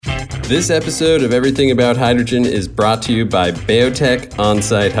This episode of Everything About Hydrogen is brought to you by BayoTech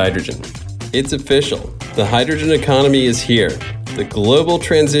On-Site Hydrogen. It's official. The hydrogen economy is here. The global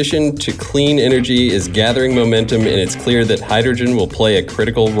transition to clean energy is gathering momentum, and it's clear that hydrogen will play a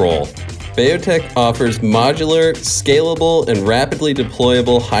critical role. BayoTech offers modular, scalable, and rapidly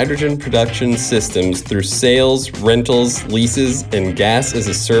deployable hydrogen production systems through sales, rentals, leases, and gas as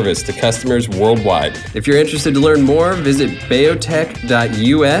a service to customers worldwide. If you're interested to learn more, visit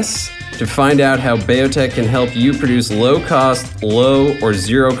bayotech.us to find out how BayoTech can help you produce low-cost, low or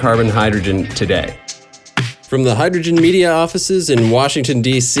zero-carbon hydrogen today. From the Hydrogen Media offices in Washington,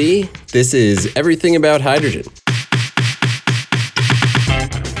 D.C., this is Everything About Hydrogen.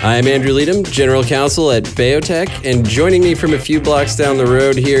 I'm Andrew Leadham, General Counsel at BayoTech, and joining me from a few blocks down the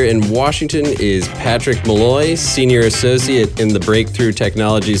road here in Washington is Patrick Malloy, Senior Associate in the Breakthrough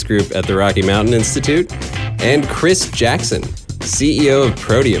Technologies Group at the Rocky Mountain Institute, and Chris Jackson, CEO of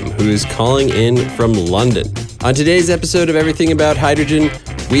Protium, who is calling in from London. On today's episode of Everything About Hydrogen,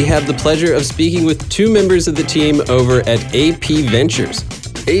 we have the pleasure of speaking with two members of the team over at AP Ventures.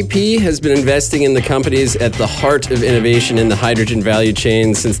 AP has been investing in the companies at the heart of innovation in the hydrogen value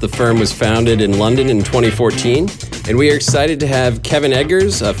chain since the firm was founded in London in 2014. And we are excited to have Kevin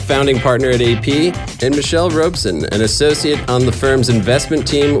Eggers, a founding partner at AP, and Michelle Robeson, an associate on the firm's investment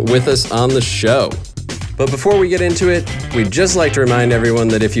team, with us on the show. But before we get into it, we'd just like to remind everyone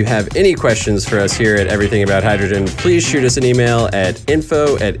that if you have any questions for us here at Everything About Hydrogen, please shoot us an email at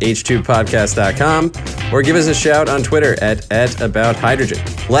info@h2podcast.com or give us a shout on Twitter at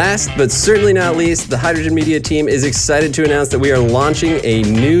 @abouthydrogen. Last but certainly not least, the Hydrogen Media team is excited to announce that we are launching a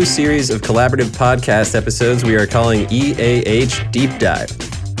new series of collaborative podcast episodes we are calling EAH Deep Dive.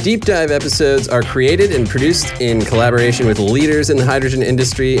 Deep Dive episodes are created and produced in collaboration with leaders in the hydrogen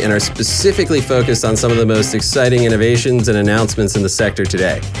industry and are specifically focused on some of the most exciting innovations and announcements in the sector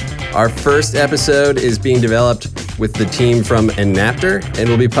today. Our first episode is being developed with the team from Enapter and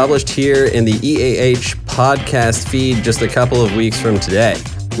will be published here in the EAH podcast feed just a couple of weeks from today.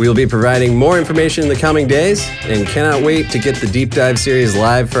 We will be providing more information in the coming days and cannot wait to get the Deep Dive series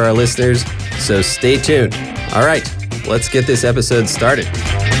live for our listeners, so stay tuned. All right, let's get this episode started.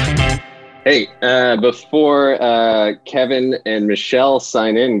 Hey, before Kevin and Michelle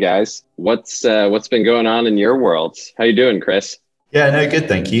sign in, guys, what's been going on in your worlds? How you doing, Chris? Yeah, no, good,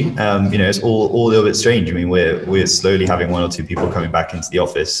 thank you. It's all a little bit strange. I mean, we're slowly having one or two people coming back into the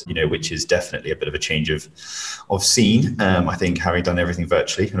office, which is definitely a bit of a change of scene. I think having done everything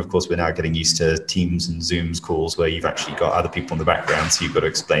virtually, and of course we're now getting used to Teams and Zooms calls where you've actually got other people in the background, so you've got to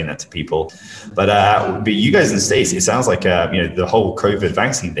explain that to people. But you guys in the States, it sounds like the whole COVID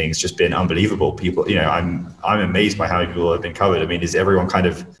vaccine thing has just been unbelievable. People, I'm amazed by how many people have been covered. I mean, is everyone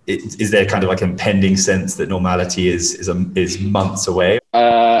is there kind of like an impending sense that normality is months away?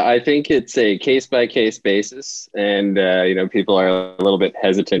 I think it's a case-by-case basis, and people are a little bit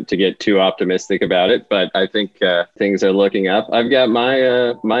hesitant to get too optimistic about it, but I think things are looking up. I've got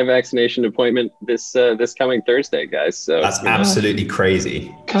my vaccination appointment this coming Thursday, guys. So that's absolutely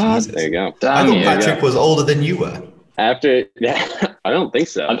crazy. God, there you go. I thought Patrick was older than you were. I don't think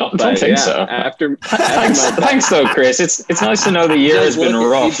so. I don't think so. Thanks though, Chris. It's nice to know the year has been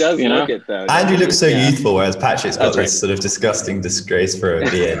rough. He does look it though. Andrew looks so youthful, whereas Patrick's got this sort of disgusting disgrace for a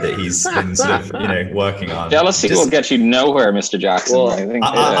beard that he's been sort of working on. Jealousy will get you nowhere, Mr. Jackson. Well,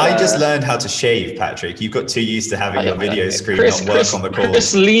 I just learned how to shave, Patrick. You've got too used to having your video screen not work on the call.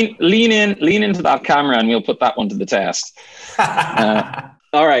 Just lean into that camera, and we'll put that one to the test.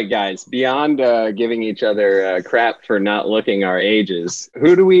 All right, guys, beyond giving each other crap for not looking our ages,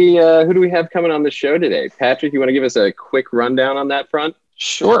 who do we have coming on the show today? Patrick, you want to give us a quick rundown on that front?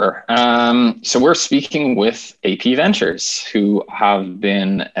 Sure. So we're speaking with AP Ventures, who have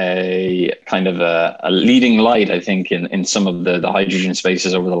been a kind of a leading light, I think, in some of the hydrogen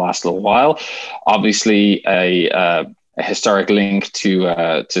spaces over the last little while. Obviously, a historic link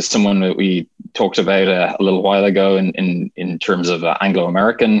to someone that we talked about a little while ago in terms of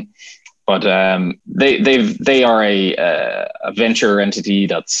Anglo-American, but they are a venture entity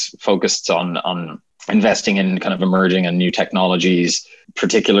that's focused on investing in kind of emerging and new technologies.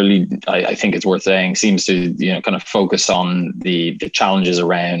 Particularly, I think it's worth saying, seems to kind of focus on the challenges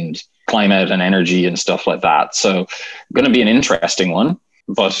around climate and energy and stuff like that. So, going to be an interesting one.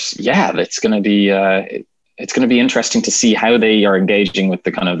 But yeah, it's going to be interesting to see how they are engaging with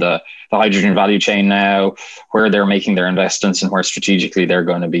the kind of the hydrogen value chain now, where they're making their investments and where strategically they're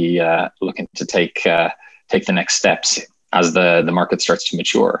going to be looking to take the next steps as the market starts to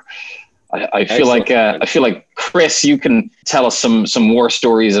mature. I feel like Chris, you can tell us some war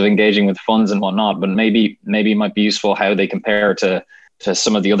stories of engaging with funds and whatnot, but maybe it might be useful how they compare to to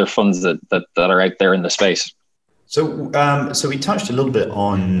some of the other funds that are out there in the space? So we touched a little bit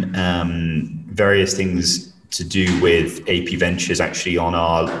on various things to do with AP Ventures actually on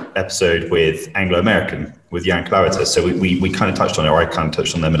our episode with Anglo American with Jan Klauter. So we kind of touched on it, or I kind of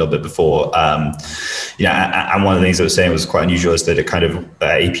touched on them a little bit before. And one of the things I was saying was quite unusual is that it kind of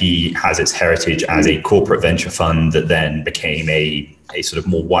AP has its heritage as a corporate venture fund that then became a sort of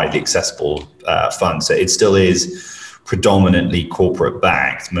more widely accessible fund. So it still is predominantly corporate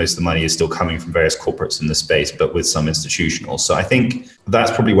backed. Most of the money is still coming from various corporates in the space, but with some institutional. So I think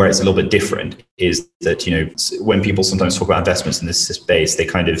that's probably where it's a little bit different, is that, when people sometimes talk about investments in this space, they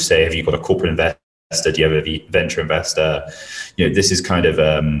kind of say, have you got a corporate investor? Do you have a venture investor? This is kind of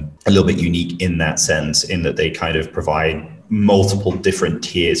a little bit unique in that sense, in that they kind of provide multiple different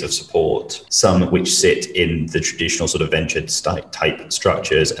tiers of support, some which sit in the traditional sort of venture type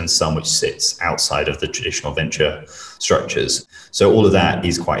structures and some which sits outside of the traditional venture structures. So all of that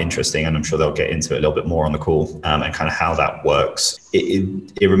is quite interesting, and I'm sure they'll get into it a little bit more on the call, and kind of how that works.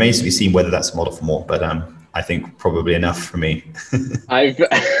 It remains to be seen whether that's a model for more, but I think probably enough for me.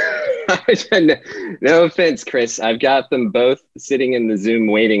 No offense, Chris. I've got them both sitting in the Zoom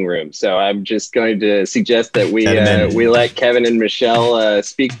waiting room. So I'm just going to suggest that we let Kevin and Michelle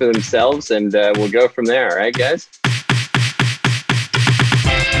speak for themselves, and we'll go from there. All right, guys?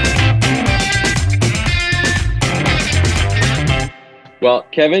 Well,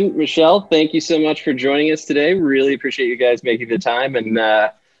 Kevin, Michelle, thank you so much for joining us today. Really appreciate you guys making the time. And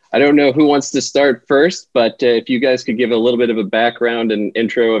I don't know who wants to start first, but if you guys could give a little bit of a background and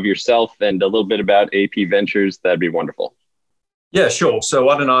intro of yourself and a little bit about AP Ventures, that'd be wonderful. Yeah, sure. So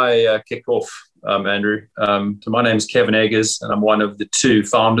why don't I kick off, Andrew? So my name is Kevin Eggers, and I'm one of the two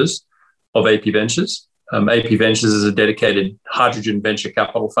founders of AP Ventures. AP Ventures is a dedicated hydrogen venture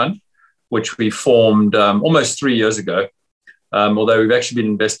capital fund, which we formed almost 3 years ago, although we've actually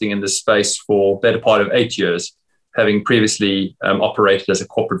been investing in this space for the better part of 8 years, having previously operated as a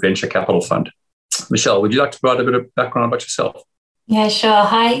corporate venture capital fund. Michelle, would you like to provide a bit of background about yourself? Yeah, sure.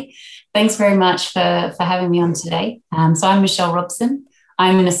 Hi. Thanks very much for having me on today. So I'm Michelle Robson.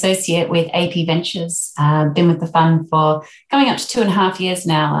 I'm an associate with AP Ventures. Been with the fund for coming up to 2.5 years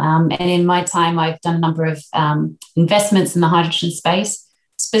now. And in my time, I've done a number of investments in the hydrogen space,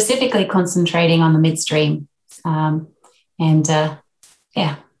 specifically concentrating on the midstream.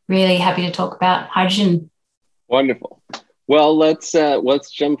 Really happy to talk about hydrogen. Wonderful. Well, let's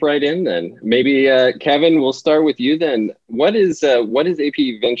jump right in then. Maybe Kevin, we'll start with you then. What is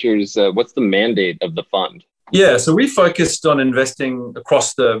AP Ventures? What's the mandate of the fund? Yeah, so we focused on investing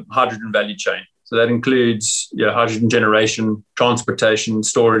across the hydrogen value chain. So that includes hydrogen generation, transportation,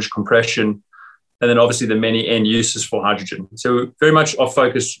 storage, compression, and then obviously the many end uses for hydrogen. So very much our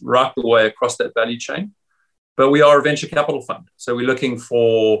focus right the way across that value chain. But we are a venture capital fund. So we're looking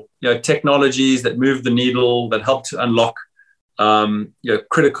for technologies that move the needle, that help to unlock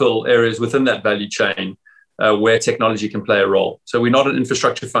critical areas within that value chain where technology can play a role. So we're not an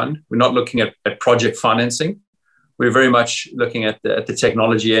infrastructure fund. We're not looking at project financing. We're very much looking at the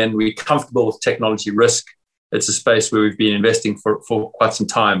technology end. We're comfortable with technology risk. It's a space where we've been investing for quite some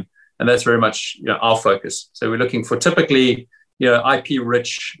time. And that's very much our focus. So we're looking for typically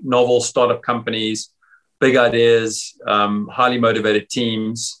IP-rich, novel startup companies, big ideas, highly motivated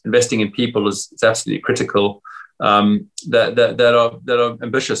teams. Investing in people is absolutely critical. That are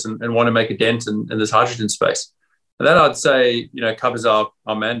ambitious and want to make a dent in this hydrogen space. And that I'd say covers our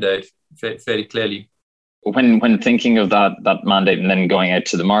mandate fairly clearly. When thinking of that mandate and then going out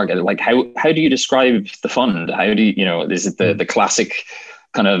to the market, like how do you describe the fund? How do is it the classic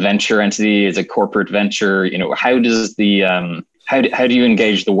kind of venture entity? Is it corporate venture? How does the how do you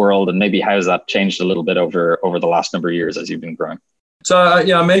engage the world, and maybe how has that changed a little bit over the last number of years as you've been growing? So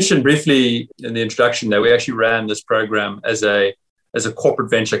I mentioned briefly in the introduction that we actually ran this program as a corporate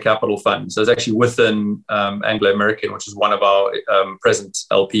venture capital fund. So it's actually within Anglo American, which is one of our present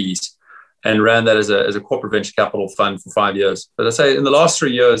LPs, and ran that as a corporate venture capital fund for 5 years. But I say in the last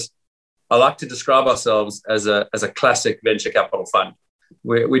 3 years, I like to describe ourselves as a classic venture capital fund.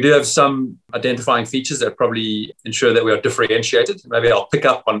 We do have some identifying features that probably ensure that we are differentiated. Maybe I'll pick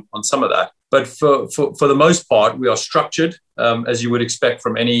up on some of that. But for the most part, we are structured as you would expect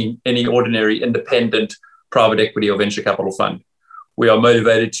from any ordinary independent private equity or venture capital fund. We are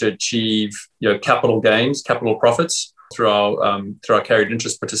motivated to achieve capital gains, capital profits through our carried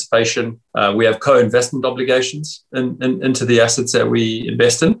interest participation. We have co-investment obligations into the assets that we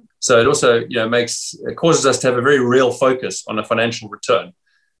invest in. So it also causes us to have a very real focus on a financial return.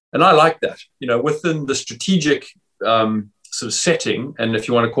 And I like that. Within the strategic sort of setting, and if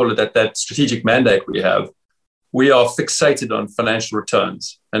you want to call it that strategic mandate we have, we are fixated on financial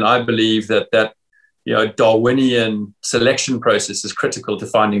returns. And I believe that Darwinian selection process is critical to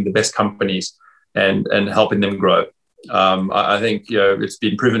finding the best companies and helping them grow. I think it's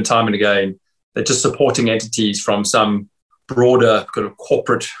been proven time and again that just supporting entities from some broader kind of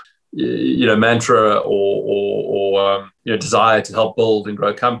corporate mantra or desire to help build and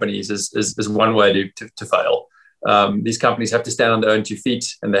grow companies is one way to fail. These companies have to stand on their own 2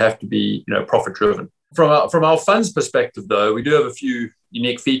 feet, and they have to be profit driven. From our fund's perspective, though, we do have a few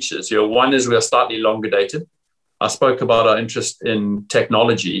unique features. One is we are slightly longer dated. I spoke about our interest in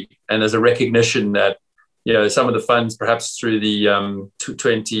technology, and there's a recognition that some of the funds, perhaps through the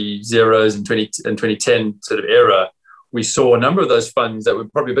 2010s and 2010 sort of era, we saw a number of those funds that were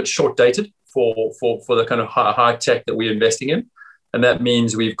probably a bit short dated for the kind of high tech that we're investing in. And that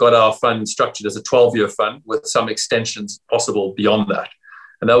means we've got our fund structured as a 12-year fund with some extensions possible beyond that.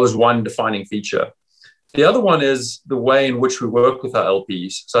 And that was one defining feature. The other one is the way in which we work with our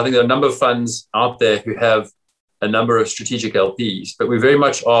LPs. So I think there are a number of funds out there who have a number of strategic LPs, but we very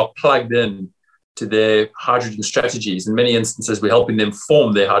much are plugged in to their hydrogen strategies. In many instances, we're helping them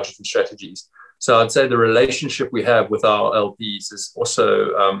form their hydrogen strategies. So I'd say the relationship we have with our LPs is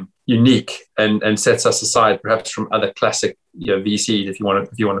also unique and sets us aside perhaps from other classic VCs, if you want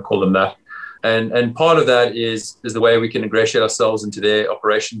to call them that. And part of that is the way we can ingratiate ourselves into their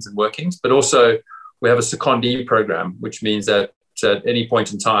operations and workings, but also we have a secondee program, which means that at any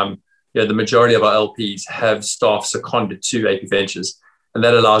point in time, the majority of our LPs have staff seconded to AP Ventures. And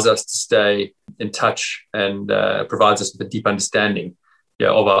that allows us to stay in touch and provides us with a deep understanding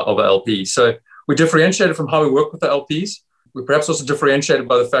of our LPs. So we're differentiated from how we work with the LPs. We're perhaps also differentiated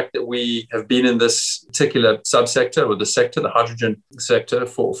by the fact that we have been in this particular subsector or the sector, the hydrogen sector,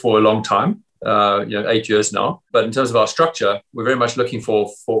 for a long time, 8 years now. But in terms of our structure, we're very much looking for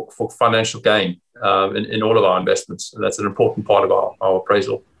financial gain in all of our investments. And that's an important part of our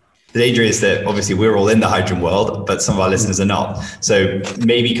appraisal. The danger is that obviously we're all in the hydrogen world, but some of our listeners are not. So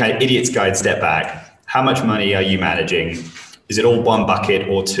maybe kind of idiot's guide, step back. How much money are you managing? Is it all one bucket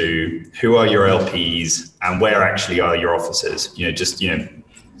or two? Who are your LPs and where actually are your offices?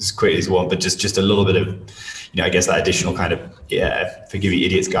 As quickly as you want, but just a little bit of, I guess that additional kind of, forgive me,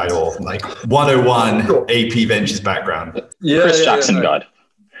 idiot's guide or like 101 AP Ventures background. Chris Jackson guide.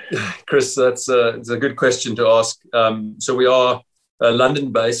 Chris, it's a good question to ask. So we are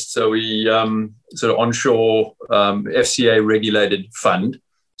London-based, so we sort of onshore FCA regulated fund.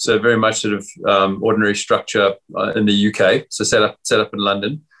 So very much sort of ordinary structure in the UK. So set up in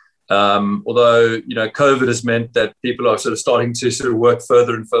London. Although COVID has meant that people are sort of starting to sort of work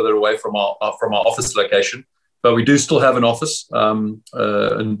further and further away from our office location. But we do still have an office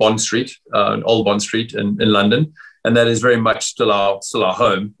in Bond Street, in Old Bond Street in London, and that is very much still our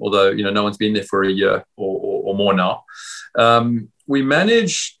home. Although no one's been there for a year or more now. We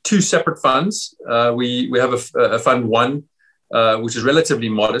manage two separate funds. We have a fund one, which is relatively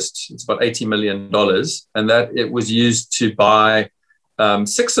modest. It's about $80 million. And that it was used to buy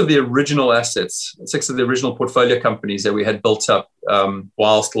 6 of the original assets, 6 of the original portfolio companies that we had built up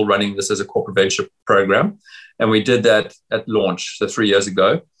while still running this as a corporate venture program. And we did that at launch, so 3 years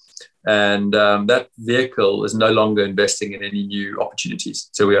ago. And that vehicle is no longer investing in any new opportunities.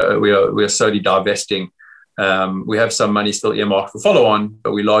 So we are solely divesting. We have some money still earmarked for follow-on,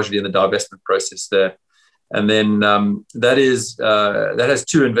 but we're largely in the divestment process there. And then that has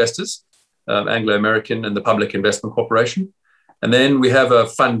 2 investors, Anglo American and the Public Investment Corporation. And then we have a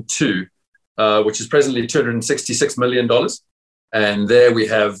fund 2, which is presently $266 million. And there we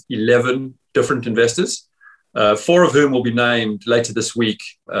have 11 different investors, 4 of whom will be named later this week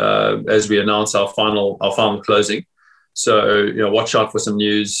as we announce our final closing. So watch out for some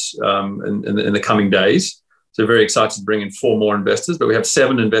news in the coming days. So very excited to bring in 4 more investors, but we have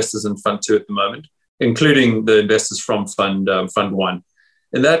 7 investors in Fund 2 at the moment, including the investors from Fund 1.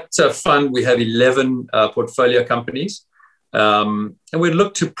 In that fund, we have 11 portfolio companies, and we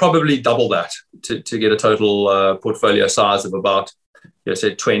look to probably double that to get a total portfolio size of about,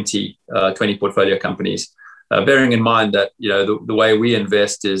 say 20 portfolio companies. Bearing in mind that the way we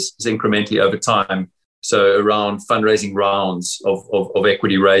invest is incrementally over time. So around fundraising rounds of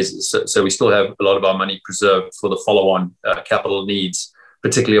equity raises. So we still have a lot of our money preserved for the follow-on capital needs,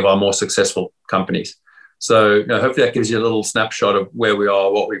 particularly of our more successful companies. So hopefully that gives you a little snapshot of where we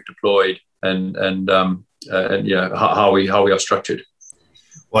are, what we've deployed, and how we are structured.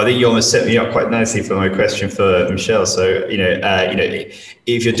 Well, I think you almost set me up quite nicely for my question for Michelle. So,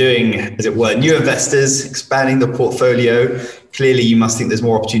 if you're doing, as it were, new investors, expanding the portfolio, clearly you must think there's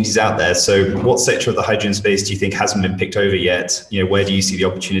more opportunities out there. So what sector of the hydrogen space do you think hasn't been picked over yet? Where do you see the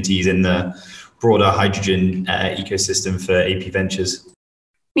opportunities in the broader hydrogen ecosystem for AP Ventures?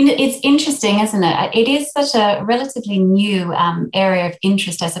 I mean, it's interesting, isn't it? It is such a relatively new area of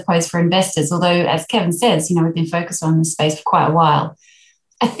interest, I suppose, for investors. Although, as Kevin says, we've been focused on this space for quite a while.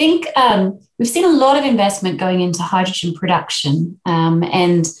 I think we've seen a lot of investment going into hydrogen production,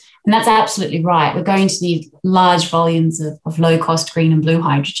 and that's absolutely right. We're going to need large volumes of low-cost green and blue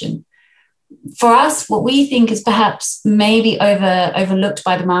hydrogen. For us, what we think is perhaps maybe overlooked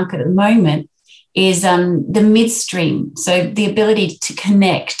by the market at the moment is the midstream. So the ability to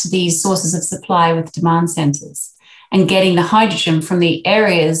connect these sources of supply with demand centers and getting the hydrogen from the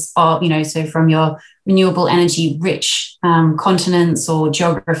areas of, so from your renewable energy rich continents or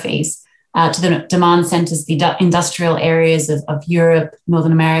geographies to the demand centers, the industrial areas of Europe,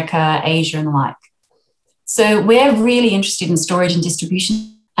 Northern America, Asia, and the like. So we're really interested in storage and distribution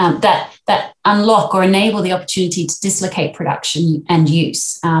that unlock or enable the opportunity to dislocate production and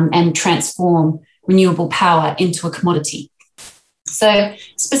use and transform renewable power into a commodity. So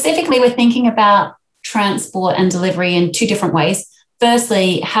specifically, we're thinking about transport and delivery in two different ways.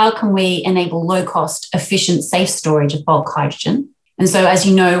 Firstly, how can we enable low-cost, efficient, safe storage of bulk hydrogen? And so, as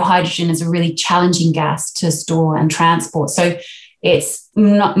you know, hydrogen is a really challenging gas to store and transport. So it's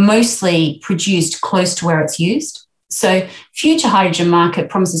not mostly produced close to where it's used. So future hydrogen market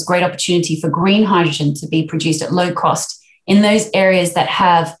promises great opportunity for green hydrogen to be produced at low cost in those areas that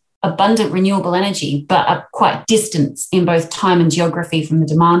have abundant renewable energy, but are quite distant in both time and geography from the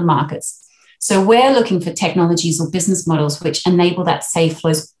demand markets. So we're looking for technologies or business models which enable that safe,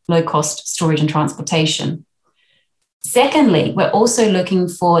 low-cost storage and transportation. Secondly, we're also looking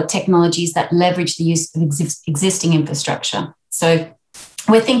for technologies that leverage the use of existing infrastructure. So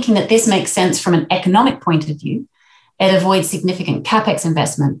we're thinking that this makes sense from an economic point of view. It avoids significant capex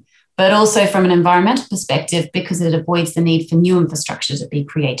investment, but also from an environmental perspective because it avoids the need for new infrastructure to be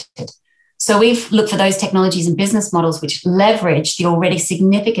created. So we've looked for those technologies and business models which leverage the already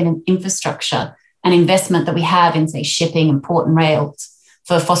significant infrastructure and investment that we have in, say, shipping and port and rails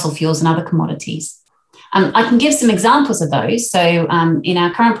for fossil fuels and other commodities. I can give some examples of those. So in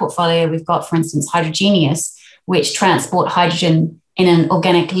our current portfolio, we've got, for instance, Hydrogenious, which transport hydrogen in an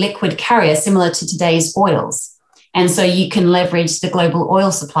organic liquid carrier similar to today's oils. And so you can leverage the global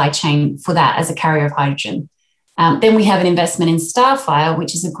oil supply chain for that as a carrier of hydrogen. Then we have an investment in Starfire,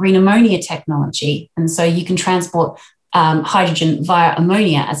 which is a green ammonia technology. And so you can transport hydrogen via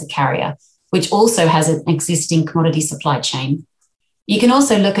ammonia as a carrier, which also has an existing commodity supply chain. You can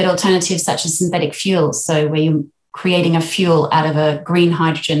also look at alternatives such as synthetic fuels, so where you're creating a fuel out of a green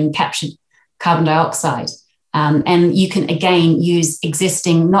hydrogen captured carbon dioxide. And you can, again, use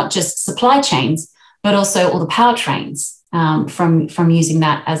existing not just supply chains, but also all the powertrains from using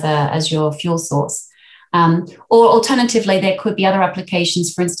that as your fuel source. Or alternatively, there could be other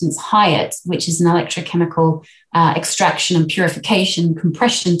applications, for instance, HYET, which is an electrochemical extraction and purification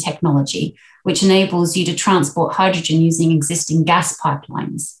compression technology, which enables you to transport hydrogen using existing gas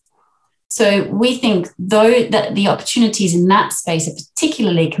pipelines. So we think, though, that the opportunities in that space are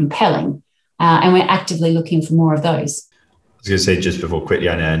particularly compelling, and we're actively looking for more of those. I was going to say just before quickly,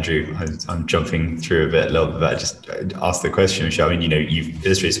 I know, Andrew, I'm jumping through a little bit, but I just asked the question, Michelle. I mean, you've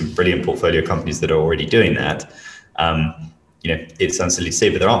illustrated some brilliant portfolio companies that are already doing that. It sounds silly to say,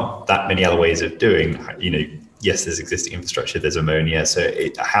 but there aren't that many other ways of doing, yes, there's existing infrastructure, there's ammonia. So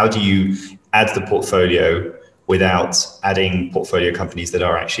how do you add to the portfolio without adding portfolio companies that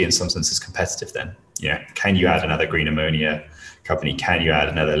are actually in some senses competitive then? Can you add another green ammonia company? Can you add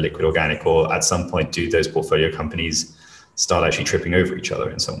another liquid organic? Or at some point, do those portfolio companies start actually tripping over each other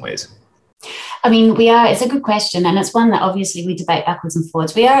in some ways? I mean, it's a good question. And it's one that obviously we debate backwards and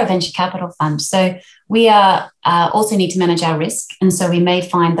forwards. We are a venture capital fund. So we also need to manage our risk. And so we may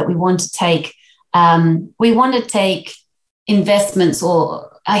find that we want to take investments,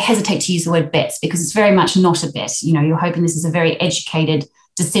 or I hesitate to use the word bets because it's very much not a bet. You're hoping this is a very educated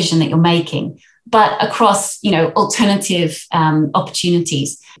decision that you're making. But across, alternative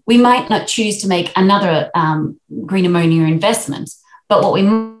opportunities, we might not choose to make another green ammonia investment. But what we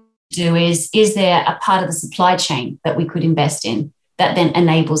might do is there a part of the supply chain that we could invest in that then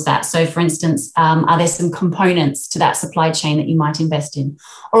enables that? So, for instance, are there some components to that supply chain that you might invest in?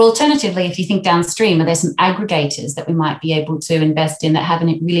 Or alternatively, if you think downstream, are there some aggregators that we might be able to invest in that have a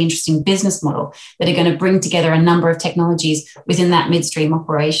really interesting business model that are going to bring together a number of technologies within that midstream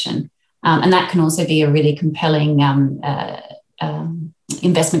operation? And that can also be a really compelling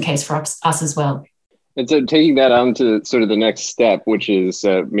investment case for us as well. And so taking that on to sort of the next step, which is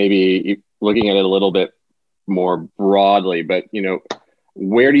maybe looking at it a little bit more broadly, but,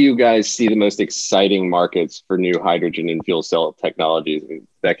 Where do you guys see the most exciting markets for new hydrogen and fuel cell technologies?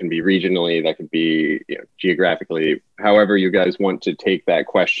 That can be regionally, that could be geographically, however you guys want to take that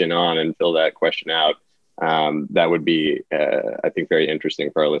question on and fill that question out. That would be, I think, very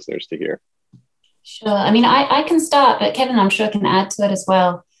interesting for our listeners to hear. Sure. I mean, I can start, but Kevin, I'm sure, can add to it as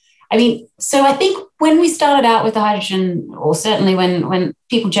well. I mean, so I think when we started out with the hydrogen, or certainly when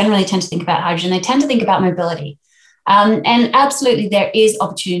people generally tend to think about hydrogen, they tend to think about mobility. And absolutely, there is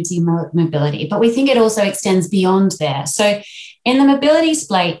opportunity in mobility, but we think it also extends beyond there. So in the mobility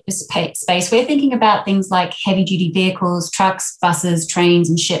space, we're thinking about things like heavy-duty vehicles, trucks, buses, trains,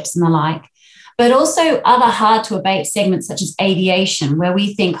 and ships and the like, but also other hard-to-abate segments such as aviation, where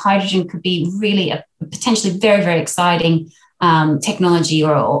we think hydrogen could be really a potentially very, very exciting technology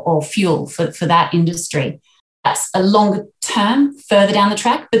or fuel for that industry. That's a longer term, further down the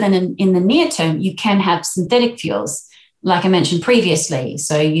track. But then in the near term, you can have synthetic fuels, like I mentioned previously.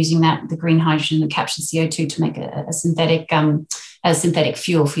 So using the green hydrogen and captured CO2 to make a synthetic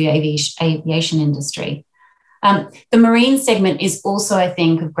fuel for your aviation industry. The marine segment is also, I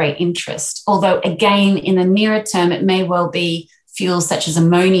think, of great interest. Although, again, in the nearer term, it may well be fuels such as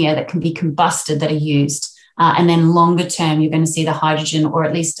ammonia that can be combusted that are used. And then longer term, you're going to see the hydrogen, or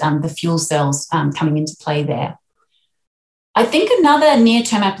at least the fuel cells coming into play there. I think another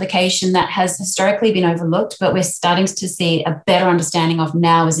near-term application that has historically been overlooked, but we're starting to see a better understanding of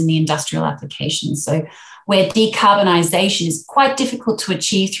now, is in the industrial applications. So where decarbonisation is quite difficult to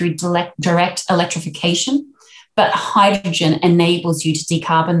achieve through direct electrification, but hydrogen enables you to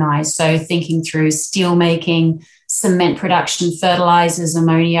decarbonise. So thinking through steel making, cement production, fertilizers,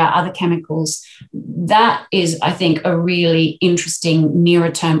 ammonia, other chemicals. That is, I think, a really interesting nearer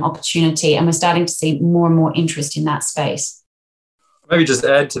term opportunity. And we're starting to see more and more interest in that space. Maybe just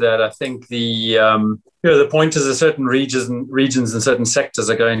add to that, I think the point is that certain regions and certain sectors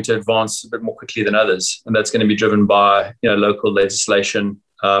are going to advance a bit more quickly than others. And that's going to be driven by local legislation,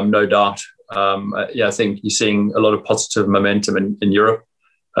 no doubt. I think you're seeing a lot of positive momentum in Europe.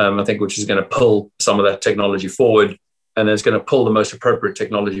 I think, which is going to pull some of that technology forward, and then it's going to pull the most appropriate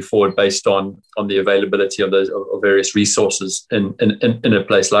technology forward based on the availability of those of various resources in a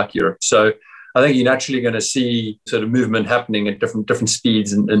place like Europe. So I think you're naturally going to see sort of movement happening at different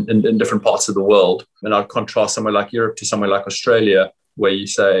speeds in different parts of the world. And I'd contrast somewhere like Europe to somewhere like Australia, where you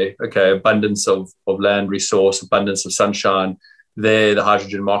say, okay, abundance of land resource, abundance of sunshine. There, the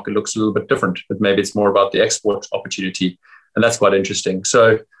hydrogen market looks a little bit different, but maybe it's more about the export opportunity. And that's quite interesting.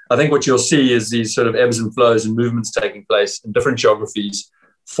 So I think what you'll see is these sort of ebbs and flows and movements taking place in different geographies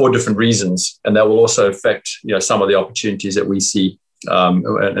for different reasons. And that will also affect some of the opportunities that we see and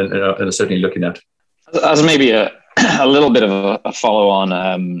are certainly looking at. As maybe a little bit of a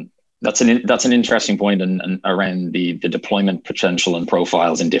follow-on, that's an interesting point and around the deployment potential and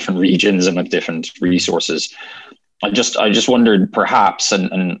profiles in different regions and with different resources. I just wondered perhaps,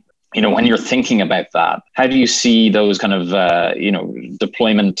 and when you're thinking about that, how do you see those kind of,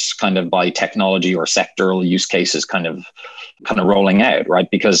 deployments kind of by technology or sectoral use cases kind of rolling out, right?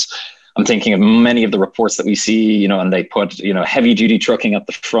 Because I'm thinking of many of the reports that we see, and they put, heavy duty trucking at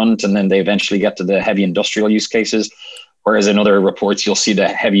the front, and then they eventually get to the heavy industrial use cases. Whereas in other reports, you'll see the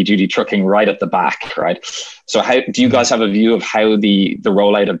heavy duty trucking right at the back, right? So how do you guys have a view of how the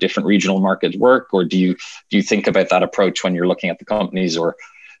rollout of different regional markets work? Or do you think about that approach when you're looking at the companies, or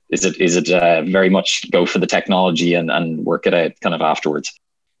is it very much go for the technology and work it out kind of afterwards?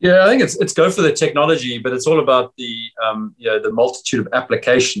 Yeah, I think it's go for the technology, but it's all about the multitude of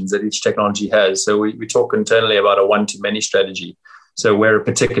applications that each technology has. So we talk internally about a one-to-many strategy. So where a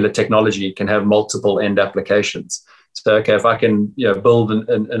particular technology can have multiple end applications. So okay, if I can build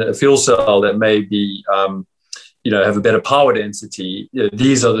a fuel cell that may be have a better power density,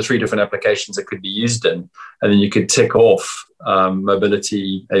 these are the three different applications that could be used in, and then you could tick off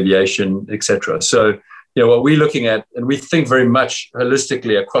mobility, aviation, etc. So what we're looking at, and we think very much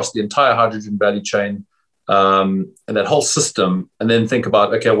holistically across the entire hydrogen value chain and that whole system, and then think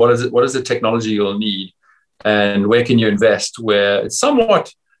about, okay, what is the technology you'll need, and where can you invest where it's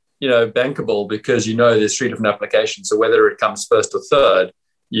somewhat bankable, because there's three different applications. So whether it comes first or third,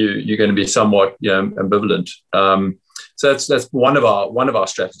 you're going to be somewhat ambivalent. So that's one of our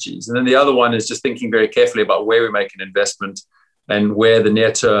strategies. And then the other one is just thinking very carefully about where we make an investment and where the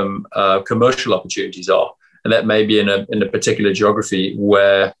near-term commercial opportunities are. And that may be in a particular geography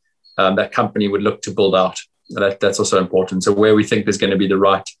where that company would look to build out. And that's also important. So where we think there's going to be the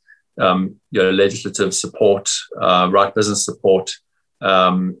right legislative support, right business support,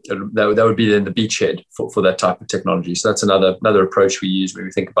 that would be then the beachhead for that type of technology. So that's another approach we use when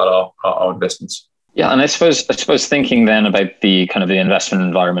we think about our investments. Yeah, and I suppose thinking then about the kind of the investment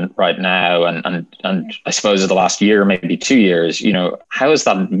environment right now, and I suppose the last year, maybe 2 years, how has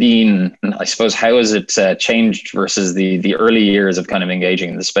that been? And I suppose how has it changed versus the early years of kind of engaging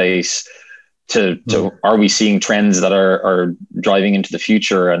in the space? Are we seeing trends that are driving into the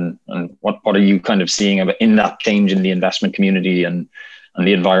future, and what are you kind of seeing in that change in the investment community and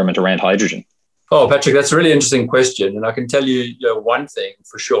the environment around hydrogen? Oh, Patrick, that's a really interesting question. And I can tell you, one thing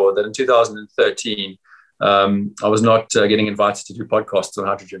for sure, that in 2013, I was not getting invited to do podcasts on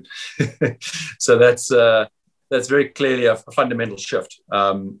hydrogen. So that's very clearly a fundamental shift,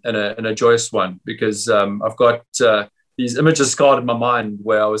 and a joyous one, because I've got these images scarred in my mind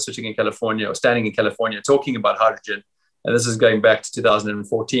where I was sitting in California, or standing in California, talking about hydrogen. And this is going back to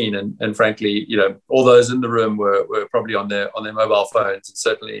 2014. And frankly, all those in the room were probably on their mobile phones, and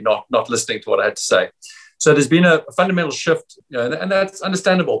certainly not listening to what I had to say. So there's been a fundamental shift, and that's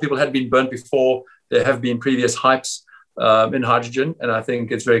understandable. People had been burnt before. There have been previous hypes in hydrogen. And I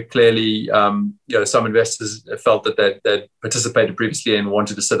think it's very clearly, some investors felt that they'd participated previously and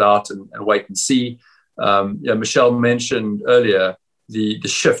wanted to sit out and wait and see. Michelle mentioned earlier the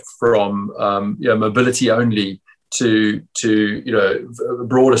shift from mobility only to a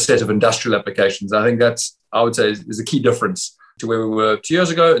broader set of industrial applications. I think that's, I would say, is a key difference to where we were 2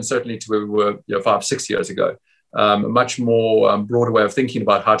 years ago, and certainly to where we were 5-6 years ago. A much more broader way of thinking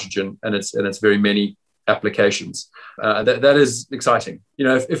about hydrogen and its very many applications. That is exciting.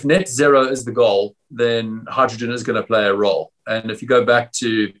 If net zero is the goal, then hydrogen is going to play a role. And if you go back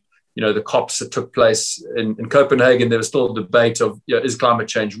to the COPs that took place in Copenhagen, there was still a debate of is climate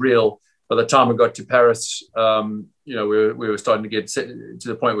change real? By the time we got to Paris, we were starting to get to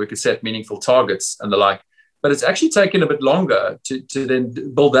the point where we could set meaningful targets and the like. But it's actually taken a bit longer to then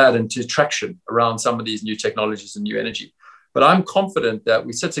build that into traction around some of these new technologies and new energy. But I'm confident that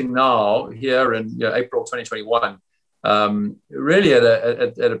we're sitting now here in April 2021, really at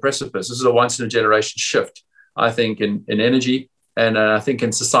a precipice. This is a once-in-a-generation shift, I think, in energy, and I think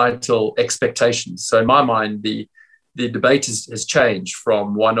in societal expectations. So in my mind, the debate has changed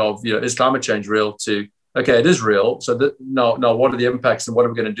from one of, is climate change real, to, okay, it is real. So now what are the impacts, and what are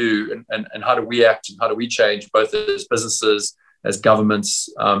we going to do, and how do we act, and how do we change, both as businesses, as governments,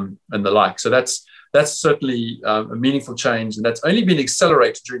 and the like. So that's certainly a meaningful change, and that's only been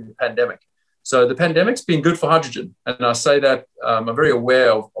accelerated during the pandemic. So the pandemic's been good for hydrogen, and I say that I'm very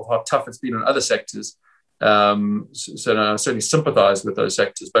aware of how tough it's been on other sectors. So I certainly sympathize with those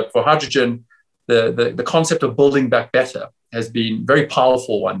sectors. But for hydrogen, the concept of building back better has been a very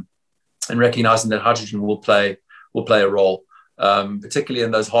powerful one, and recognizing that hydrogen will play a role, particularly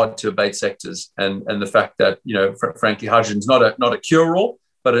in those hard to abate sectors, and the fact that frankly, hydrogen is not a cure-all,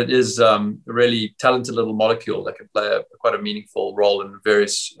 but it is a really talented little molecule that can play quite a meaningful role in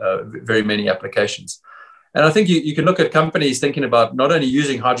various very many applications. And I think you can look at companies thinking about not only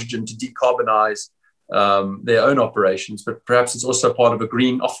using hydrogen to decarbonize their own operations, but perhaps it's also part of a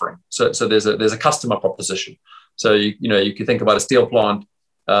green offering. So there's a customer proposition. So you can think about a steel plant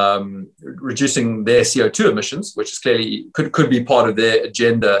reducing their CO2 emissions, which is clearly could be part of their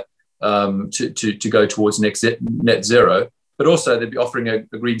agenda to go towards net zero. But also they'd be offering a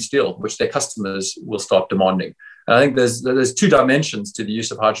green steel, which their customers will start demanding. And I think there's two dimensions to the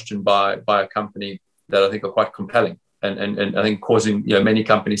use of hydrogen by a company that I think are quite compelling, and I think causing many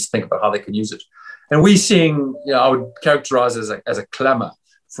companies to think about how they can use it. And we're seeing, I would characterize as a clamor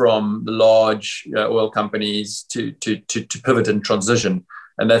from the large oil companies to pivot and transition.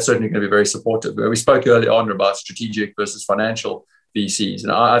 And that's certainly going to be very supportive. We spoke earlier on about strategic versus financial VCs.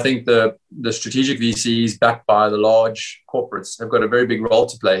 And I think the strategic VCs backed by the large corporates have got a very big role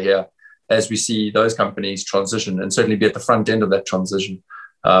to play here as we see those companies transition, and certainly be at the front end of that transition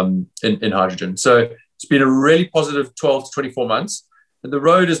in hydrogen. So it's been a really positive 12 to 24 months. The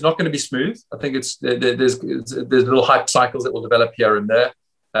road is not going to be smooth. I think there's little hype cycles that will develop here and there.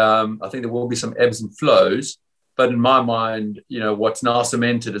 I think there will be some ebbs and flows. But in my mind, what's now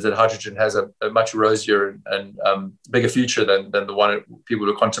cemented is that hydrogen has a much rosier and bigger future than the one people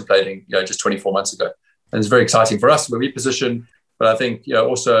were contemplating just 24 months ago. And it's very exciting for us where we position. But I think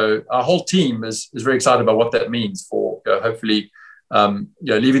also our whole team is very excited about what that means for hopefully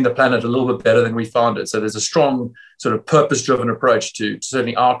leaving the planet a little bit better than we found it. So there's a strong sort of purpose-driven approach to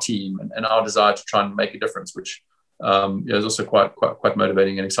certainly our team and our desire to try and make a difference, which is also quite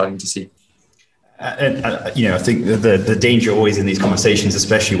motivating and exciting to see. I think the danger always in these conversations,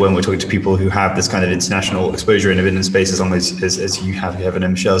 especially when we're talking to people who have this kind of international exposure in the space, as long as you have, Kevin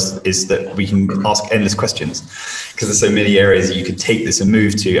and Michelle, is that we can ask endless questions because there's so many areas you could take this and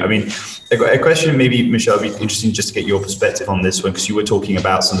move to. I mean, a question maybe, Michelle, would be interesting just to get your perspective on this one, because you were talking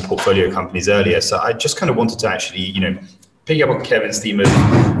about some of the portfolio companies earlier. So I just kind of wanted to actually, pick up on Kevin's theme of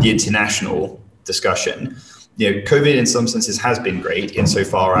the international discussion. COVID in some senses has been great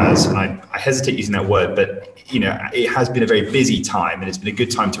insofar as, and I hesitate using that word, but it has been a very busy time and it's been a good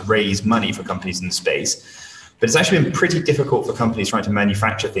time to raise money for companies in the space. But it's actually been pretty difficult for companies trying to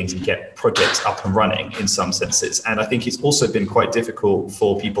manufacture things and get projects up and running in some senses. And I think it's also been quite difficult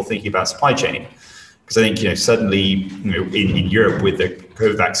for people thinking about supply chain. Because I think, suddenly, in Europe with the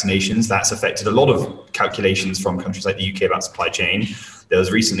COVID vaccinations, that's affected a lot of calculations from countries like the UK about supply chain. There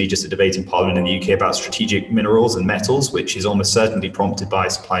was recently just a debate in Parliament in the UK about strategic minerals and metals, which is almost certainly prompted by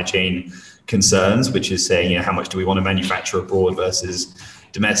supply chain concerns, which is saying, how much do we want to manufacture abroad versus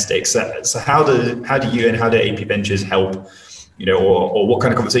domestic? So how do you and how do AP Ventures help, or what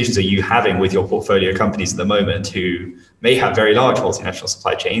kind of conversations are you having with your portfolio companies at the moment who may have very large multinational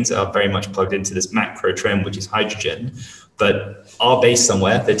supply chains, are very much plugged into this macro trend, which is hydrogen, but are based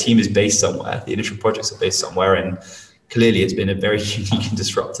somewhere, their team is based somewhere, the initial projects are based somewhere, and clearly it's been a very unique and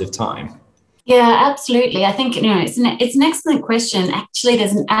disruptive time. Yeah, absolutely. I think, it's an excellent question. Actually,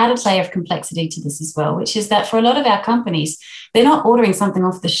 there's an added layer of complexity to this as well, which is that for a lot of our companies, they're not ordering something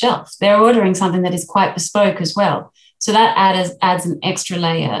off the shelf. They're ordering something that is quite bespoke as well. So that adds an extra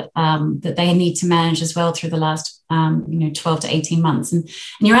layer that they need to manage as well through the last 12 to 18 months. And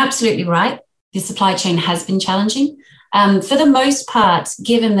you're absolutely right. The supply chain has been challenging. For the most part,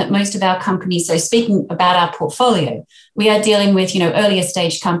 given that most of our companies, so speaking about our portfolio, we are dealing with, earlier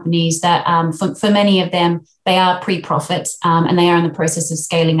stage companies that for many of them, they are pre-profit and they are in the process of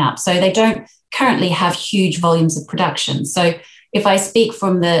scaling up. So they don't currently have huge volumes of production. So if I speak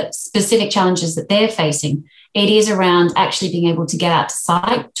from the specific challenges that they're facing, it is around actually being able to get out to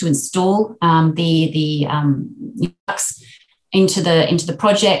site to install the trucks into the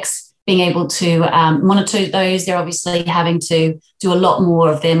projects, being able to monitor those. They're obviously having to do a lot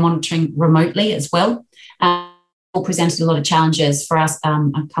more of their monitoring remotely as well. All presented a lot of challenges for us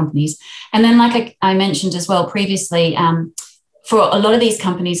companies. And then, like I mentioned as well previously, for a lot of these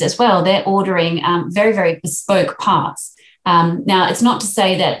companies as well, they're ordering very, very bespoke parts. Now, it's not to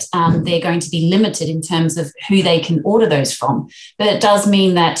say that they're going to be limited in terms of who they can order those from, but it does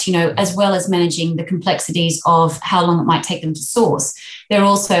mean that, as well as managing the complexities of how long it might take them to source, they're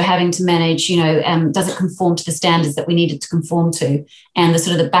also having to manage, does it conform to the standards that we need it to conform to? And the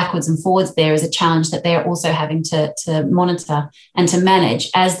sort of the backwards and forwards there is a challenge that they're also having to monitor and to manage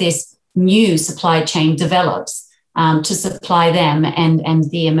as this new supply chain develops to supply them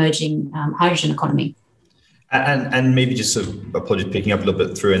and the emerging hydrogen economy. And maybe just sort of, apologies, picking up a little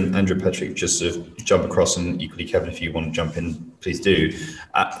bit through, and Andrew, Patrick, just sort of jump across, and equally, Kevin, if you want to jump in, please do.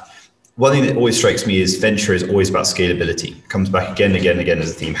 One thing that always strikes me is venture is always about scalability. It comes back again and again and again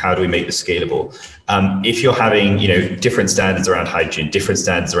as a theme. How do we make this scalable? If you're having, different standards around hydrogen, different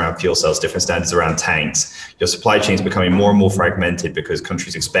standards around fuel cells, different standards around tanks, your supply chain is becoming more and more fragmented because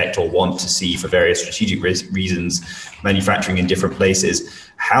countries expect or want to see, for various strategic reasons, manufacturing in different places.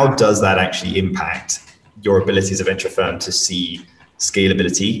 How does that actually impact your ability as a venture firm to see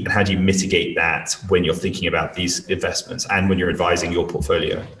scalability, and how do you mitigate that when you're thinking about these investments and when you're advising your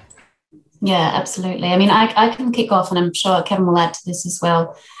portfolio? Yeah, absolutely. I mean, I can kick off, and I'm sure Kevin will add to this as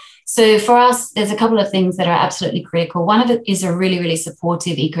well. So for us, there's a couple of things that are absolutely critical. One of it is a really, really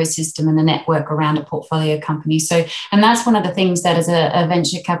supportive ecosystem and a network around a portfolio company. So, and that's one of the things that as a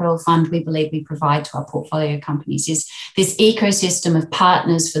venture capital fund, we believe we provide to our portfolio companies, is this ecosystem of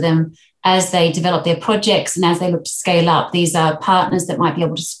partners for them as they develop their projects and as they look to scale up. These are partners that might be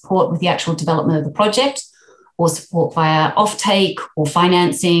able to support with the actual development of the project, or support via offtake or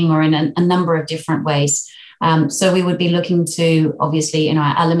financing, or in a number of different ways. So we would be looking to, obviously,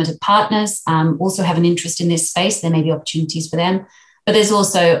 our limited partners also have an interest in this space. There may be opportunities for them, but there's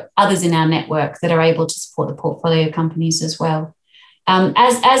also others in our network that are able to support the portfolio companies as well.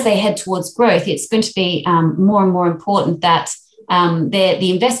 As they head towards growth, it's going to be more and more important that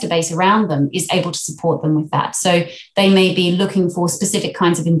the investor base around them is able to support them with that. So they may be looking for specific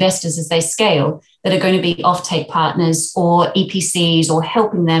kinds of investors as they scale that are going to be offtake partners or EPCs, or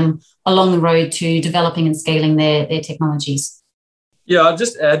helping them along the road to developing and scaling their technologies. Yeah, I'll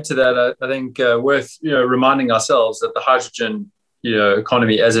just add to that. I think worth reminding ourselves that the hydrogen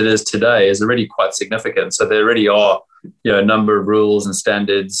economy as it is today is already quite significant. So there already are a number of rules and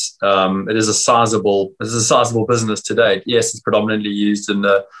standards. It is a sizable business today. Yes, it's predominantly used in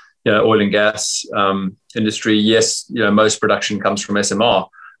the oil and gas industry. Yes, most production comes from SMR,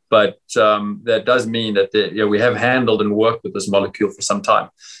 but that does mean that we have handled and worked with this molecule for some time.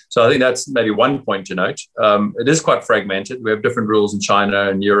 So I think that's maybe one point to note. It is quite fragmented. We have different rules in China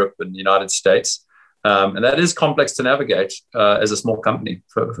and Europe and the United States. And that is complex to navigate as a small company.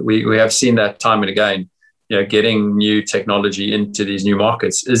 We have seen that time and again. Getting new technology into these new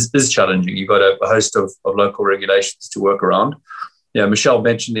markets is challenging. You've got a host of local regulations to work around. Michelle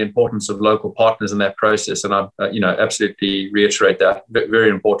mentioned the importance of local partners in that process, and I absolutely reiterate that. Very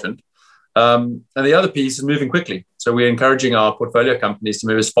important. And the other piece is moving quickly. So we're encouraging our portfolio companies to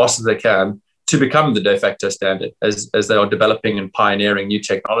move as fast as they can to become the de facto standard as they are developing and pioneering new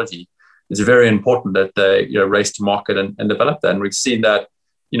technology. It's very important that they race to market and develop that. And we've seen that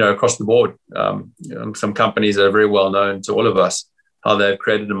across the board. Some companies that are very well known to all of us, how they've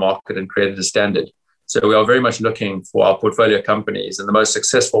created a market and created a standard. So we are very much looking for our portfolio companies, and the most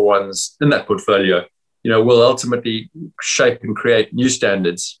successful ones in that portfolio, will ultimately shape and create new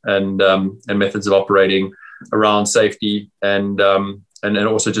standards and methods of operating around safety and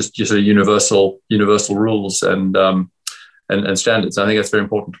also just sort of universal rules and standards. I think that's very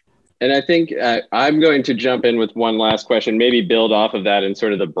important. And I think I'm going to jump in with one last question, maybe build off of that in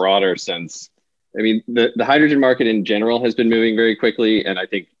sort of the broader sense. I mean, the hydrogen market in general has been moving very quickly, and I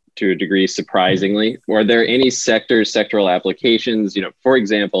think to a degree, surprisingly. Were there any sectoral applications? For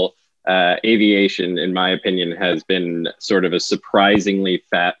example, aviation, in my opinion, has been sort of a surprisingly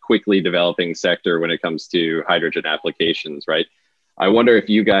quickly developing sector when it comes to hydrogen applications, right? I wonder if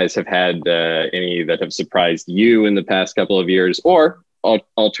you guys have had any that have surprised you in the past couple of years, or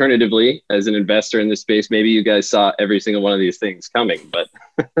alternatively, as an investor in this space, maybe you guys saw every single one of these things coming, but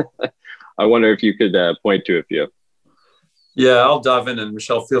I wonder if you could point to a few. Yeah, I'll dive in, and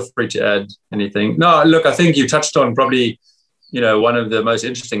Michelle, feel free to add anything. No, look, I think you touched on probably, one of the most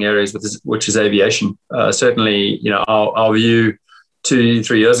interesting areas, which is aviation. Certainly, our view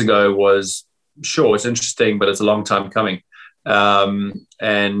 2-3 years ago was, sure, it's interesting, but it's a long time coming.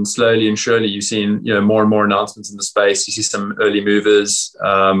 And slowly and surely, you've seen, more and more announcements in the space. You see some early movers,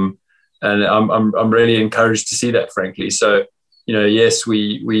 and I'm really encouraged to see that, frankly. So, yes,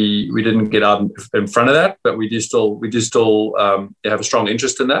 we didn't get out in front of that, but we do still have a strong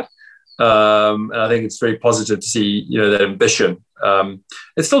interest in that. And I think it's very positive to see, that ambition.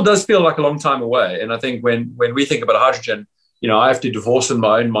 It still does feel like a long time away. And I think when we think about hydrogen, I have to divorce in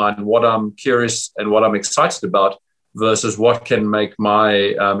my own mind what I'm curious and what I'm excited about versus what can make my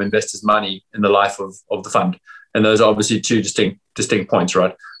investors money in the life of the fund. And those are obviously two distinct points,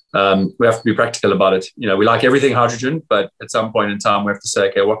 right? We have to be practical about it. We like everything hydrogen, but at some point in time, we have to say,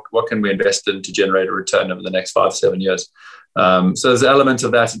 okay, what can we invest in to generate a return over the next 5-7 years? So there's elements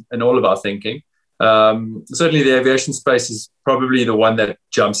of that in all of our thinking. Certainly, the aviation space is probably the one that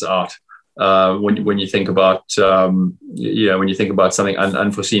jumps out when you think about when you think about something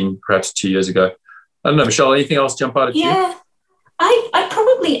unforeseen, perhaps 2 years ago. I don't know, Michelle, anything else jump out at you? Yeah, I'd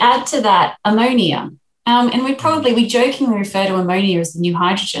probably add to that ammonia. And we jokingly refer to ammonia as the new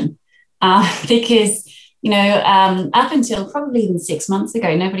hydrogen because, up until probably even 6 months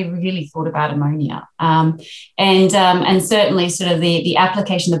ago, nobody really thought about ammonia. And certainly sort of the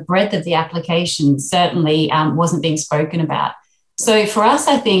application, the breadth of the application certainly wasn't being spoken about. So for us,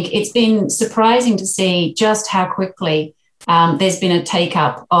 I think it's been surprising to see just how quickly there's been a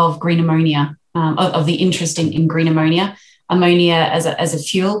take-up of green ammonia, of the interest in green ammonia. Ammonia as a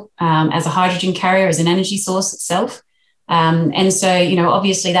fuel, as a hydrogen carrier, as an energy source itself. And so,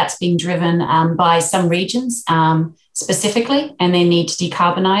 obviously that's being driven by some regions specifically, and they need to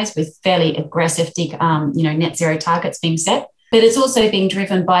decarbonize with fairly aggressive, net zero targets being set. But it's also being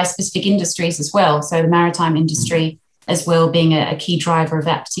driven by specific industries as well. So the maritime industry as well being a key driver of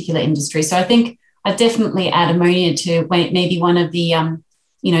that particular industry. So I think I'd definitely add ammonia to maybe one of the,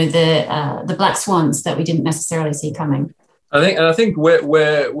 the black swans that we didn't necessarily see coming. I think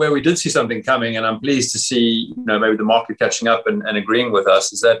where we did see something coming, and I'm pleased to see, maybe the market catching up and agreeing with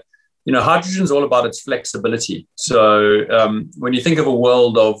us, is that, hydrogen is all about its flexibility. So when you think of a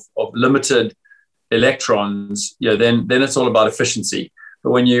world of limited electrons, then it's all about efficiency.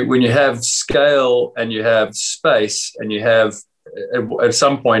 But when you have scale and you have space and you have at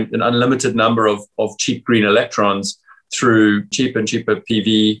some point an unlimited number of cheap green electrons through cheaper and cheaper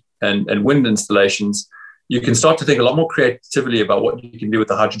PV and wind installations, you can start to think a lot more creatively about what you can do with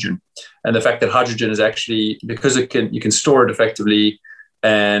the hydrogen. And the fact that hydrogen is actually, because you can store it effectively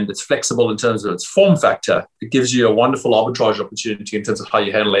and it's flexible in terms of its form factor, it gives you a wonderful arbitrage opportunity in terms of how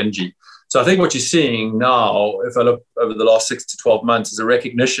you handle energy. So I think what you're seeing now, if I look over the last 6 to 12 months, is a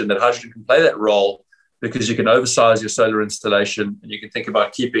recognition that hydrogen can play that role because you can oversize your solar installation, and you can think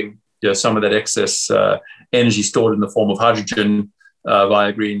about keeping some of that excess energy stored in the form of hydrogen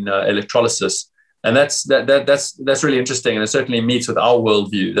via green electrolysis. And that's really interesting, and it certainly meets with our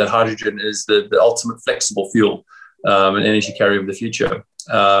worldview that hydrogen is the ultimate flexible fuel and energy carrier of the future.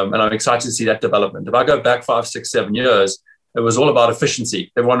 And I'm excited to see that development. If I go back 5, 6, 7 years, it was all about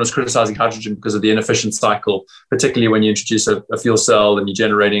efficiency. Everyone was criticizing hydrogen because of the inefficient cycle, particularly when you introduce a fuel cell and you're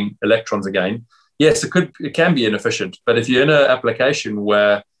generating electrons again. Yes, it can be inefficient, but if you're in an application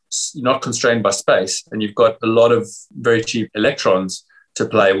where you're not constrained by space and you've got a lot of very cheap electrons to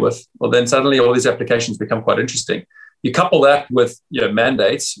play with, well, then suddenly all these applications become quite interesting. You couple that with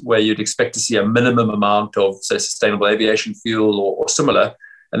mandates where you'd expect to see a minimum amount of, say, sustainable aviation fuel or similar,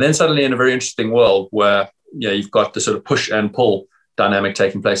 and then suddenly in a very interesting world where you've got the sort of push and pull dynamic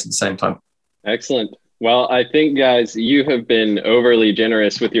taking place at the same time. Excellent. Well, I think, guys, you have been overly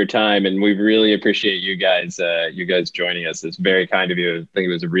generous with your time, and we really appreciate you guys joining us. It's very kind of you. I think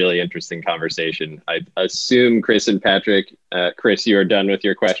it was a really interesting conversation. I assume Chris and Patrick, Chris, you are done with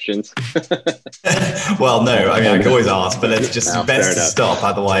your questions. Well, no, I mean, I can always ask, but it's just best to stop.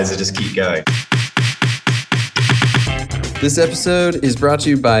 Otherwise, I just keep going. This episode is brought to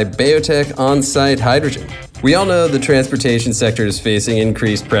you by BayoTech On-Site Hydrogen. We all know the transportation sector is facing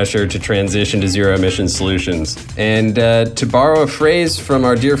increased pressure to transition to zero-emission solutions. And to borrow a phrase from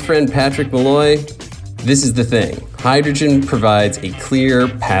our dear friend Patrick Malloy, this is the thing. Hydrogen provides a clear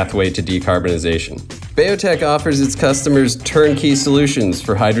pathway to decarbonization. BayoTech offers its customers turnkey solutions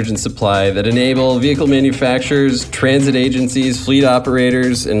for hydrogen supply that enable vehicle manufacturers, transit agencies, fleet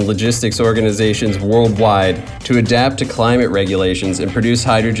operators, and logistics organizations worldwide to adapt to climate regulations and produce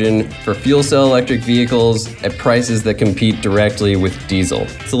hydrogen for fuel cell electric vehicles at prices that compete directly with diesel.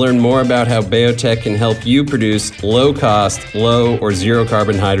 To learn more about how BayoTech can help you produce low-cost, low or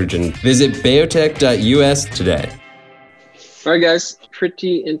zero-carbon hydrogen, visit bayotech.us today. All right, guys,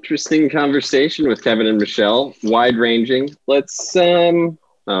 pretty interesting conversation with Kevin and Michelle, wide-ranging. Let's, I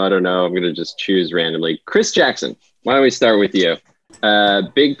don't know, I'm going to just choose randomly. Chris Jackson, why don't we start with you?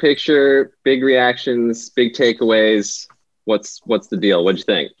 Big picture, big reactions, big takeaways. What's the deal? What'd you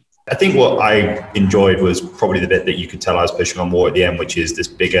think? I think what I enjoyed was probably the bit that you could tell I was pushing on more at the end, which is this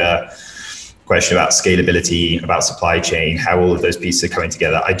bigger question about scalability, about supply chain, how all of those pieces are coming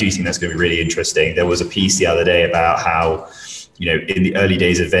together. I do think that's going to be really interesting. There was a piece the other day about how, in the early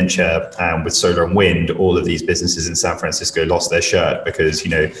days of venture with solar and wind, all of these businesses in San Francisco lost their shirt because,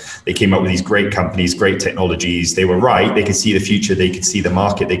 they came up with these great companies, great technologies. They were right. They could see the future. They could see the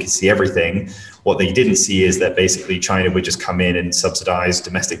market. They could see everything. What they didn't see is that basically China would just come in and subsidize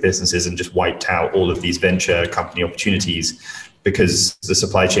domestic businesses and just wiped out all of these venture company opportunities because the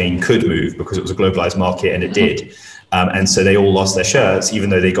supply chain could move because it was a globalized market, and it did. And so they all lost their shirts,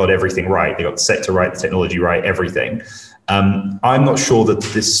 even though they got everything right. They got the sector right, the technology right, everything. I'm not sure that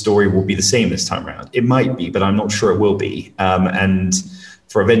this story will be the same this time around. It might be, but I'm not sure it will be. And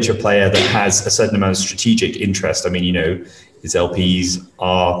for a venture player that has a certain amount of strategic interest, his LPs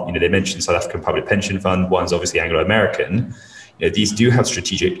are, they mentioned South African Public Pension Fund, one's obviously Anglo-American. These do have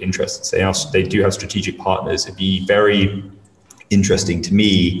strategic interests. They do have strategic partners. It'd be very interesting to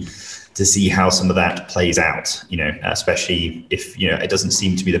me to see how some of that plays out, especially if, it doesn't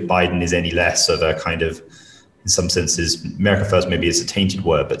seem to me that Biden is any less of a kind of, in some senses, America First maybe is a tainted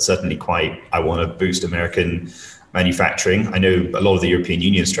word, but certainly quite, I want to boost American manufacturing. I know a lot of the European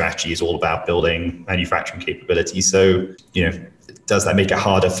Union strategy is all about building manufacturing capability. So, does that make it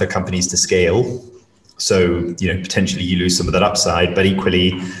harder for companies to scale? So, potentially you lose some of that upside, but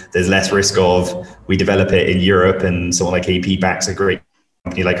equally there's less risk of we develop it in Europe and someone like AP backs a great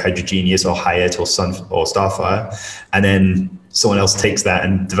company like Hydrogenius or Hyatt or Starfire, and then someone else takes that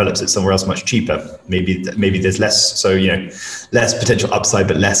and develops it somewhere else much cheaper. Maybe there's less, so less potential upside,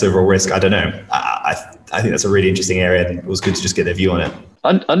 but less overall risk. I don't know. I think that's a really interesting area, and it was good to just get their view on it.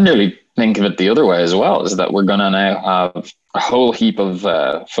 I'd nearly think of it the other way as well, is that we're going to now have a whole heap of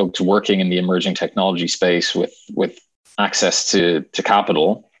folks working in the emerging technology space with access to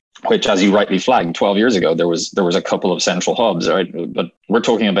capital, which, as you rightly flagged, 12 years ago, there was a couple of central hubs, right? But we're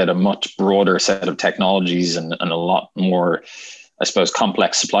talking about a much broader set of technologies and a lot more, I suppose,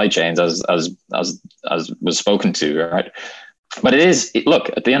 complex supply chains as was spoken to, right? But look,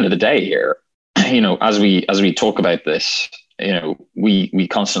 at the end of the day here, as we talk about this, we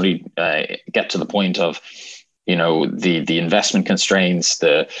constantly get to the point of, the investment constraints,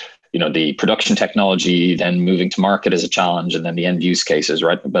 the production technology, then moving to market is a challenge, and then the end use cases,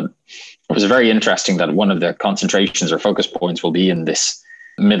 right? But it was very interesting that one of the concentrations or focus points will be in this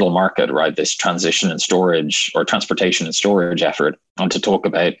middle market, right? This transition and storage or transportation and storage effort, and to talk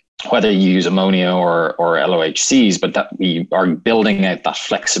about whether you use ammonia or LOHCs, but that we are building out that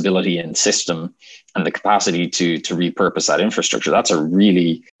flexibility in system and the capacity to repurpose that infrastructure. That's a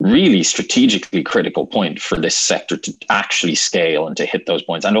really, really strategically critical point for this sector to actually scale and to hit those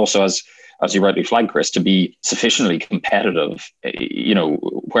points. And also, as you rightly flagged, Chris, to be sufficiently competitive,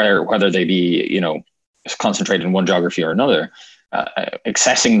 whether they be, concentrated in one geography or another.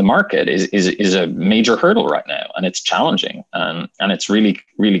 Accessing the market is a major hurdle right now, and it's challenging. And it's really,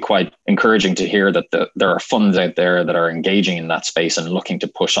 really quite encouraging to hear that there are funds out there that are engaging in that space and looking to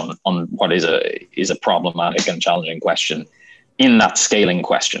push on what is a problematic and challenging question in that scaling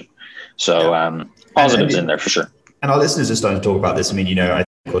question. So positives in there for sure. And our listeners are starting to talk about this. I mean, I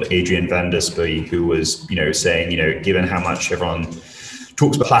called Adrian van der Spy, who was, saying, given how much everyone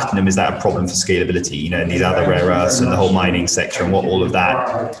talks about platinum, is that a problem for scalability, and these other rare earths and the whole mining sector and what all of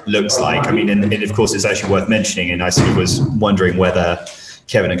that looks like. I mean, and of course, it's actually worth mentioning, and I sort of was wondering whether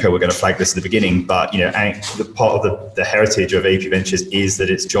Kevin and co were going to flag this at the beginning, but the part of the heritage of AP Ventures is that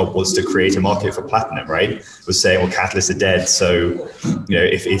its job was to create a market for platinum, right? It was saying, well, catalysts are dead, so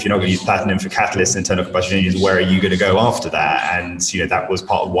if you're not going to use platinum for catalysts and internal combustion engines, where are you going to go after that? And that was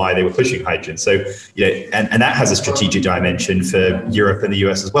part of why they were pushing hydrogen. So and that has a strategic dimension for Europe and the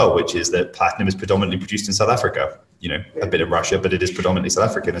US as well, which is that platinum is predominantly produced in South Africa. A bit of Russia, but it is predominantly South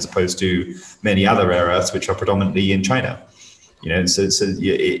African, as opposed to many other rare earths which are predominantly in China.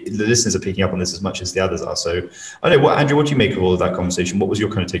 The listeners are picking up on this as much as the others are. So I don't know, Andrew, what do you make of all of that conversation? What was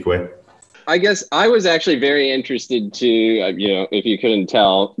your kind of takeaway? I guess I was actually very interested to, if you couldn't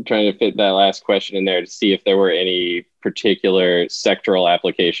tell, trying to fit that last question in there to see if there were any particular sectoral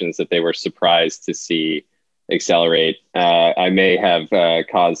applications that they were surprised to see accelerate. I may have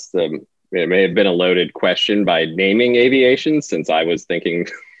caused them. It may have been a loaded question by naming aviation, since I was thinking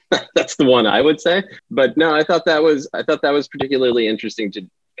that's the one I would say. But no, I thought that was particularly interesting to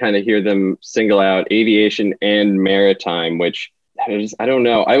kind of hear them single out aviation and maritime, which I don't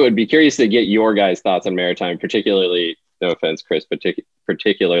know. I would be curious to get your guys' thoughts on maritime, particularly, no offense, Chris,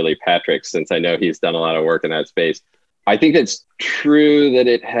 particularly Patrick, since I know he's done a lot of work in that space. I think it's true that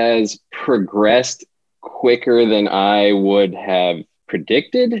it has progressed quicker than I would have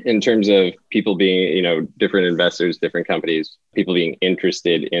predicted in terms of people being, different investors, different companies, people being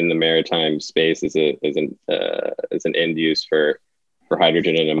interested in the maritime space as an end use for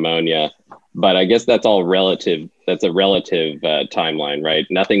hydrogen and ammonia. But I guess that's all relative. That's a relative timeline, right?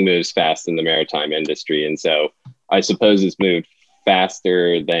 Nothing moves fast in the maritime industry. And so I suppose it's moved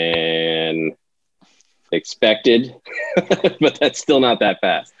faster than expected, but that's still not that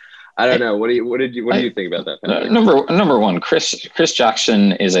fast. I don't know. What do you think about that? Number one, Chris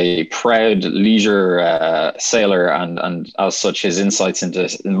Jackson is a proud leisure sailor, and as such, his insights into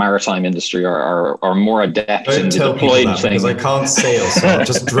the maritime industry are more adept in the deployed thing. Because I can't sail, so I'll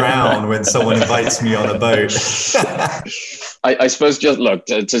just drown when someone invites me on a boat. I suppose just look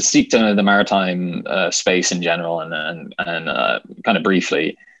to speak to the maritime space in general, and kind of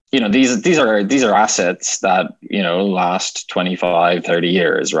briefly. These are assets that, last 25, 30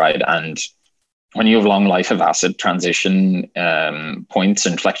 years, right? And when you have long life of asset, transition points,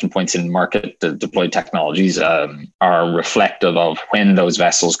 inflection points in market deployed technologies are reflective of when those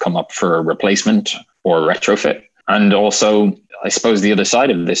vessels come up for a replacement or retrofit. And also, I suppose the other side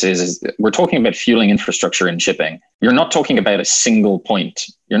of this is we're talking about fueling infrastructure in shipping. You're not talking about a single point.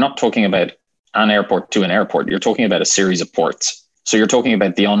 You're not talking about an airport to an airport. You're talking about a series of ports. So you're talking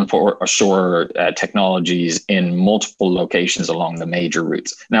about the onshore technologies in multiple locations along the major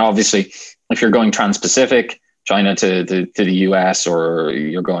routes. Now, obviously, if you're going trans-Pacific, China to the US, or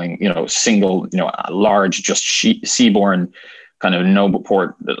you're going, single, large, just seaborne kind of no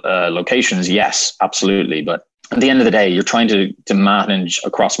port locations, yes, absolutely. But at the end of the day, you're trying to manage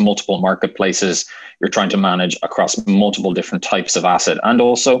across multiple marketplaces. You're trying to manage across multiple different types of asset. And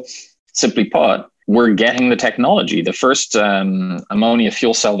also, simply put, we're getting the technology. The first ammonia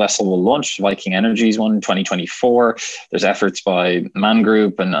fuel cell vessel will launch, Viking Energy's one, in 2024. There's efforts by Man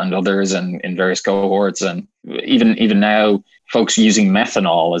Group and others and in various cohorts. And even now, folks using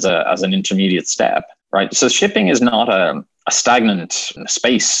methanol as an intermediate step, right? So shipping is not a stagnant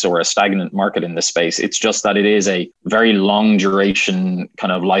space or a stagnant market in this space. It's just that it is a very long duration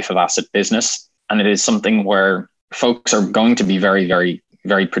kind of life of asset business. And it is something where folks are going to be very, very,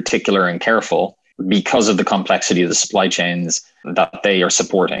 very particular and careful because of the complexity of the supply chains that they are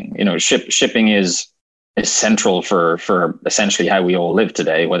supporting. Shipping is central for essentially how we all live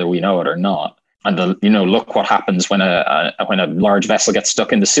today, whether we know it or not. And look what happens when a large vessel gets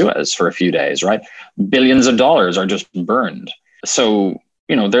stuck in the Suez for a few days, right? Billions of dollars are just burned. So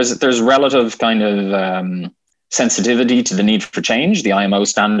there's relative kind of sensitivity to the need for change. The IMO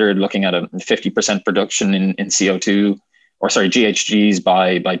standard looking at a 50% reduction in CO2, GHGs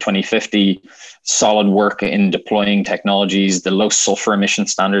by 2050, solid work in deploying technologies, the low sulfur emission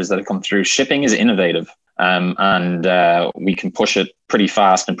standards that have come through. Shipping is innovative, and we can push it pretty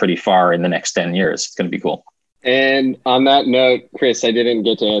fast and pretty far in the next 10 years. It's going to be cool. And on that note, Chris, I didn't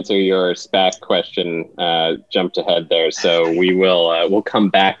get to answer your SPAC question. Jumped ahead there, so we'll come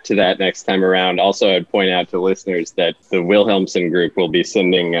back to that next time around. Also, I'd point out to listeners that the Wilhelmsen Group will be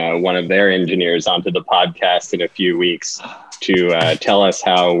sending one of their engineers onto the podcast in a few weeks to tell us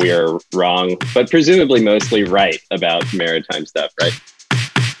how we are wrong, but presumably mostly right about maritime stuff, right?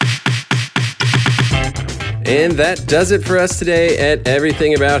 And that does it for us today at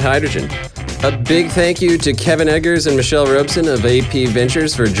Everything About Hydrogen. A big thank you to Kevin Eggers and Michelle Robeson of AP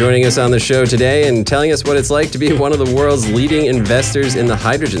Ventures for joining us on the show today and telling us what it's like to be one of the world's leading investors in the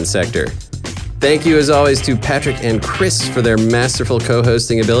hydrogen sector. Thank you, as always, to Patrick and Chris for their masterful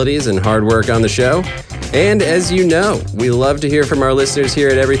co-hosting abilities and hard work on the show. And as you know, we love to hear from our listeners here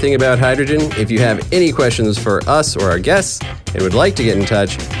at Everything About Hydrogen. If you have any questions for us or our guests and would like to get in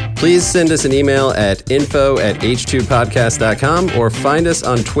touch, please send us an email at info@h2podcast.com or find us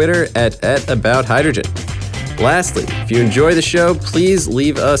on Twitter at @abouthydrogen. Lastly, if you enjoy the show, please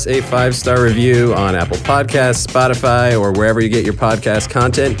leave us a 5-star review on Apple Podcasts, Spotify, or wherever you get your podcast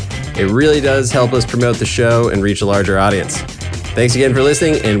content. It really does help us promote the show and reach a larger audience. Thanks again for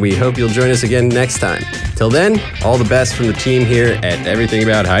listening, and we hope you'll join us again next time. Till then, all the best from the team here at Everything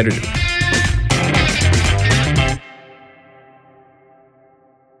About Hydrogen.